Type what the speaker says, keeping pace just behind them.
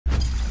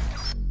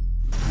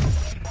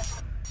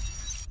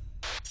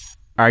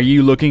Are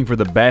you looking for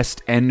the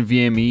best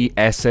NVMe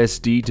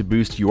SSD to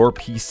boost your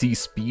PC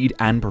speed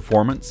and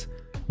performance?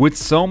 With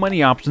so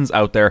many options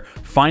out there,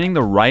 finding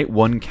the right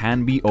one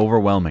can be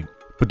overwhelming.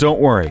 But don't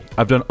worry,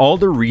 I've done all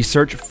the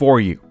research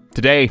for you.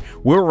 Today,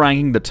 we're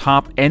ranking the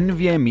top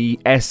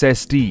NVMe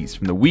SSDs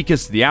from the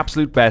weakest to the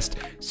absolute best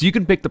so you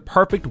can pick the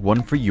perfect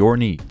one for your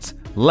needs.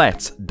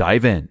 Let's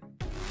dive in.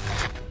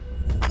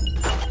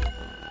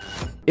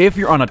 If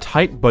you're on a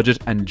tight budget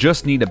and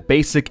just need a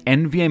basic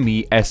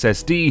NVMe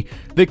SSD,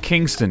 the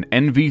Kingston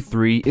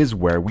NV3 is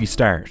where we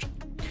start.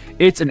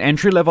 It's an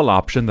entry-level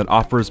option that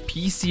offers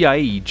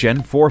PCIe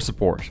Gen 4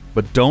 support,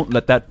 but don't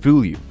let that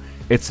fool you.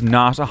 It's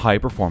not a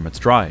high-performance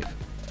drive.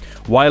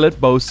 While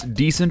it boasts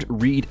decent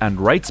read and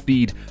write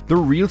speed, the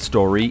real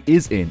story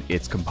is in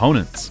its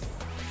components.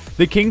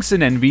 The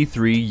Kingston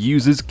NV3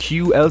 uses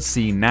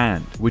QLC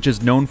NAND, which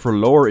is known for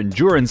lower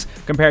endurance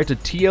compared to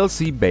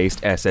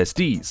TLC-based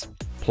SSDs.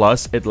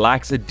 Plus, it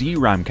lacks a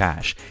DRAM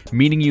cache,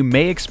 meaning you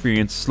may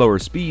experience slower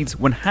speeds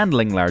when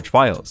handling large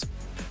files.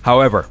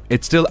 However,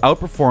 it still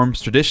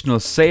outperforms traditional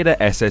SATA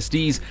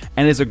SSDs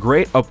and is a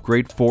great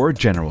upgrade for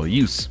general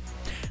use.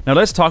 Now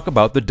let's talk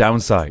about the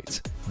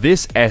downsides.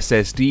 This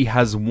SSD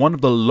has one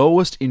of the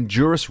lowest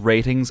endurance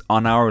ratings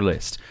on our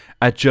list,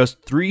 at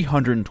just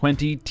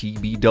 320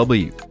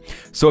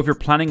 TBW. So if you're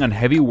planning on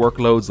heavy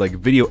workloads like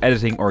video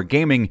editing or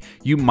gaming,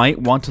 you might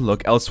want to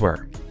look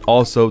elsewhere.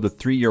 Also, the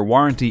 3-year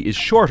warranty is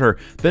shorter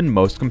than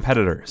most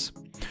competitors.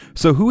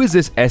 So who is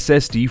this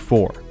SSD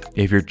for?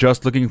 If you're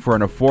just looking for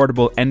an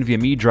affordable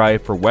NVMe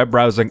drive for web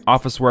browsing,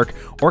 office work,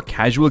 or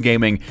casual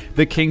gaming,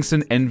 the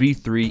Kingston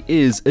NV3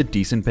 is a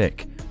decent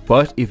pick.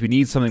 But if you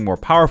need something more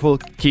powerful,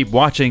 keep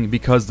watching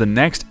because the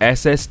next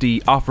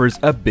SSD offers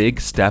a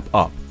big step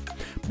up.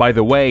 By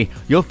the way,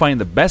 you'll find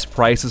the best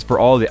prices for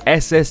all the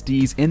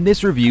SSDs in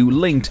this review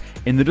linked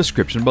in the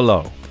description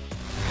below.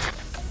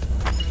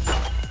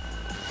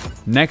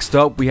 Next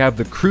up, we have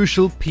the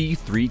crucial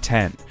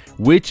P310,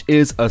 which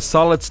is a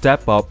solid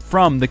step up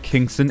from the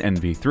Kingston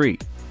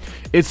NV3.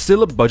 It's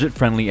still a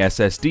budget-friendly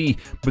SSD,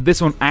 but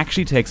this one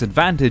actually takes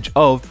advantage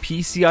of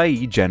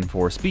PCIe Gen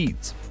 4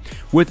 speeds.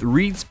 With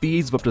read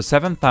speeds of up to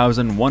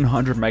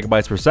 7,100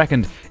 megabytes per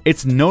second,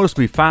 it's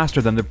noticeably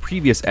faster than the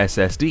previous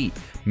SSD,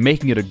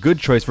 making it a good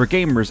choice for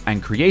gamers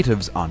and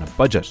creatives on a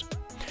budget.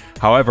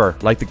 However,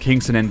 like the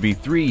Kingston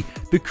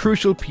NV3, the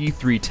crucial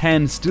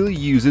P310 still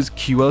uses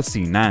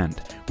QLC NAND,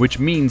 which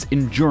means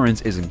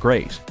endurance isn't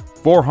great.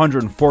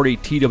 440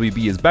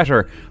 TWB is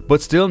better,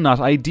 but still not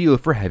ideal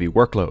for heavy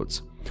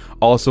workloads.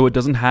 Also, it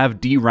doesn't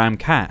have DRAM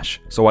cache,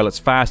 so while it's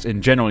fast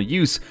in general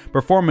use,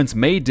 performance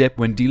may dip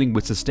when dealing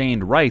with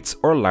sustained writes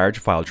or large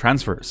file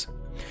transfers.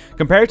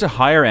 Compared to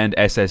higher-end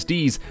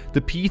SSDs,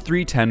 the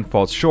P310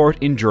 falls short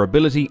in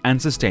durability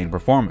and sustained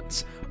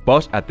performance,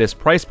 but at this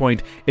price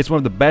point, it's one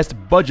of the best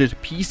budget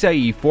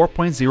PCIe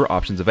 4.0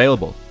 options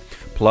available.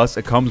 Plus,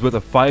 it comes with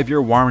a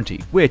 5-year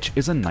warranty, which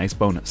is a nice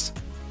bonus.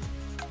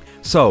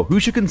 So, who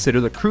should consider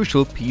the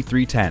crucial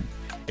P310?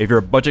 If you're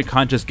a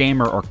budget-conscious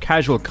gamer or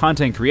casual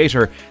content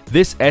creator,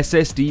 this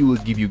SSD will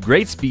give you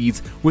great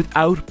speeds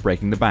without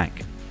breaking the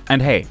bank.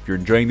 And hey, if you're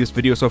enjoying this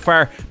video so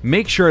far,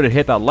 make sure to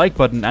hit that like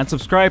button and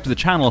subscribe to the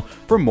channel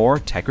for more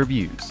tech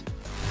reviews.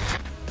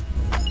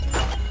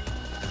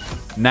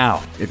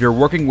 Now, if you're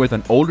working with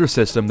an older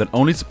system that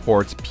only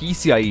supports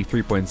PCIe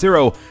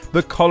 3.0,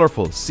 the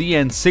colorful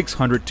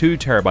CN600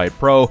 2TB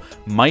Pro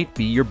might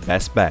be your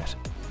best bet.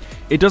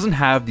 It doesn't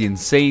have the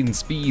insane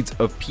speeds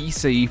of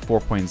PCIe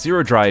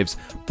 4.0 drives,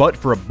 but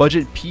for a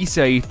budget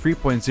PCIe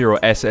 3.0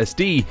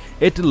 SSD,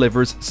 it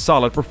delivers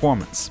solid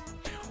performance.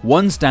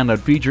 One standout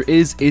feature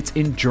is its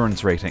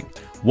endurance rating,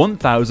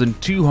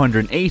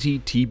 1,280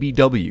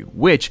 TBW,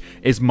 which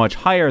is much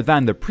higher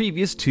than the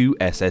previous two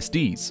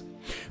SSDs.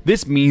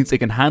 This means it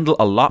can handle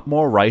a lot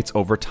more writes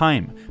over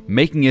time,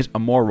 making it a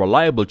more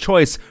reliable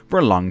choice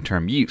for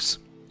long-term use.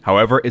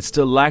 However, it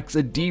still lacks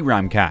a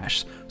DRAM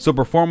cache, so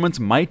performance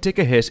might take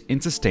a hit in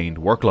sustained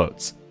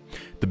workloads.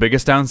 The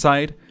biggest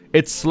downside?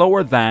 It's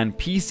slower than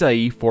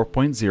PCIe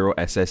 4.0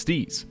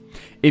 SSDs.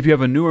 If you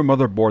have a newer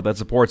motherboard that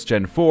supports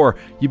Gen 4,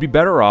 you'd be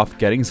better off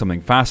getting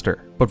something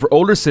faster. But for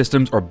older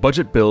systems or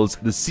budget builds,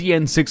 the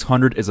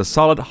CN600 is a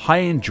solid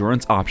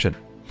high-endurance option.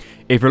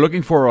 If you're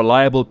looking for a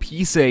reliable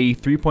PCIe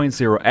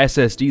 3.0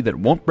 SSD that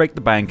won't break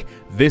the bank,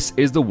 this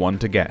is the one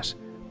to get.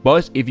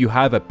 But if you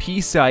have a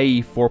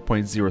PCIe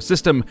 4.0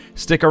 system,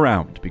 stick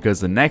around because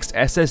the next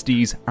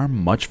SSDs are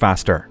much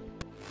faster.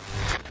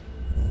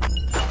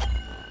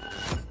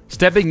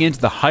 Stepping into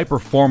the high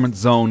performance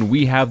zone,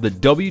 we have the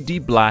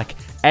WD Black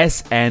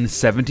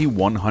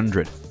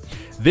SN7100.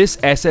 This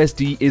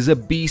SSD is a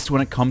beast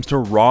when it comes to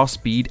raw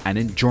speed and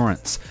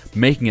endurance,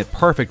 making it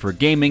perfect for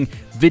gaming,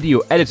 video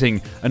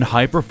editing, and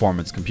high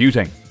performance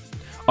computing.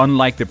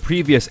 Unlike the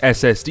previous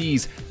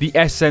SSDs, the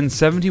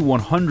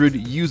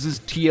SN7100 uses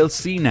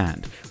TLC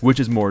NAND, which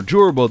is more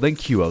durable than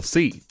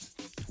QLC.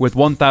 With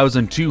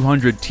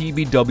 1,200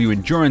 TBW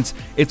endurance,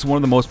 it's one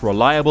of the most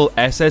reliable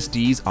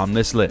SSDs on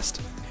this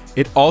list.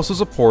 It also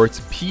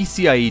supports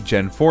PCIe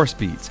Gen 4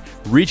 speeds,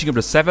 reaching up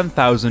to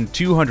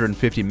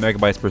 7,250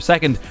 megabytes per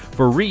second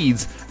for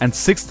reads and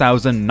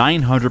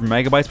 6,900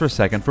 megabytes per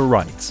second for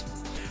writes.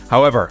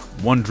 However,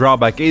 one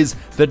drawback is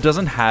that it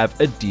doesn't have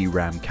a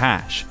DRAM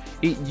cache.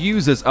 It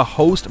uses a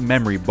host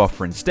memory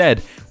buffer instead,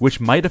 which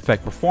might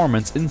affect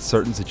performance in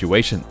certain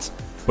situations.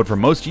 But for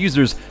most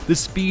users, the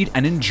speed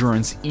and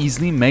endurance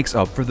easily makes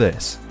up for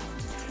this.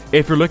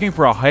 If you're looking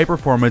for a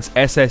high-performance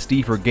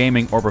SSD for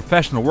gaming or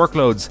professional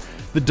workloads,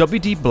 the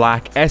WD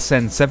Black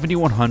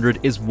SN7100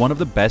 is one of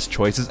the best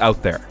choices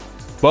out there.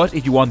 But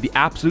if you want the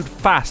absolute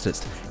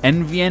fastest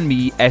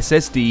NVMe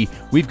SSD,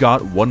 we've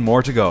got one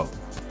more to go.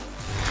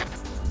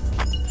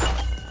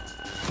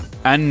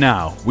 And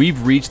now,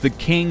 we've reached the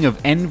king of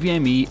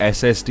NVMe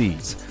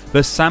SSDs, the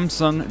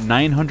Samsung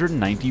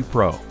 990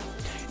 Pro.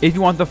 If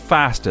you want the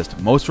fastest,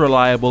 most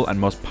reliable and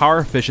most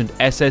power-efficient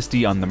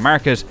SSD on the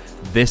market,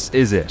 this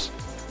is it.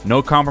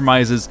 No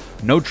compromises,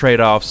 no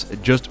trade-offs,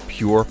 just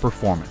pure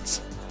performance.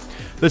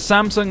 The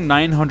Samsung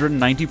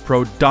 990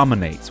 Pro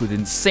dominates with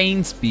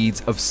insane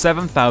speeds of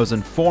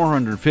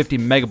 7,450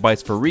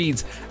 megabytes for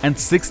reads and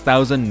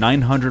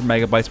 6,900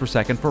 megabytes per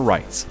second for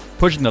writes,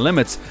 pushing the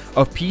limits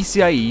of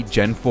PCIe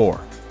Gen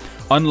 4.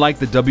 Unlike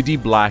the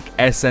WD Black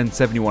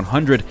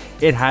SN7100,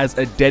 it has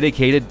a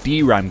dedicated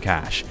DRAM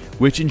cache,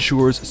 which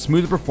ensures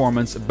smoother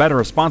performance, better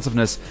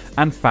responsiveness,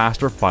 and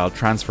faster file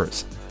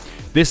transfers.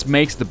 This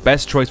makes the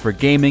best choice for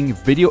gaming,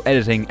 video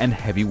editing, and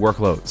heavy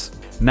workloads.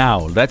 Now,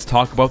 let's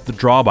talk about the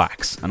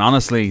drawbacks, and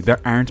honestly, there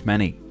aren't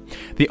many.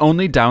 The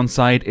only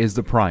downside is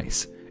the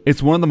price.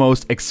 It's one of the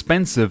most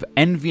expensive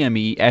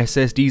NVMe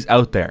SSDs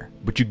out there,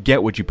 but you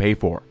get what you pay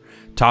for.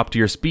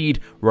 Top-tier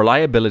speed,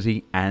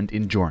 reliability, and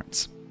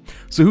endurance.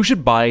 So who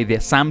should buy the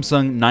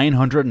Samsung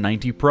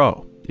 990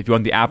 Pro? If you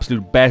want the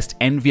absolute best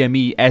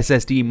NVMe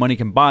SSD money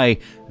can buy,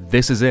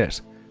 this is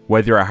it.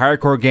 Whether you're a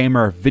hardcore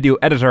gamer, video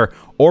editor,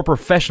 or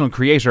professional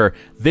creator,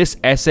 this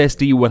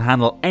SSD will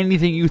handle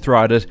anything you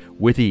throw at it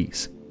with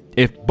ease.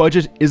 If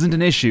budget isn't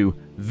an issue,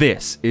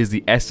 this is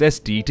the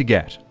SSD to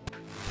get.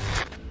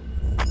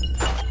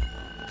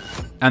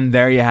 And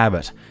there you have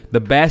it, the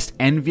best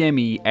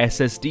NVMe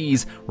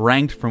SSDs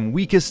ranked from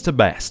weakest to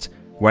best.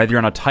 Whether you're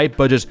on a tight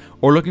budget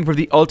or looking for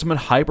the ultimate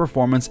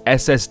high-performance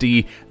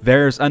SSD,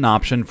 there's an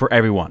option for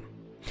everyone.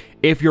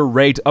 If you're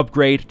ready to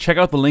upgrade, check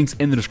out the links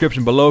in the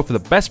description below for the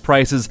best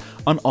prices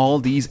on all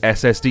these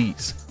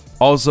SSDs.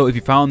 Also, if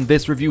you found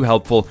this review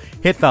helpful,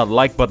 hit that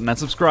like button and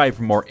subscribe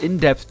for more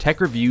in-depth tech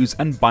reviews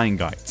and buying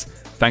guides.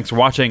 Thanks for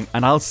watching,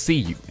 and I'll see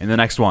you in the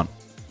next one.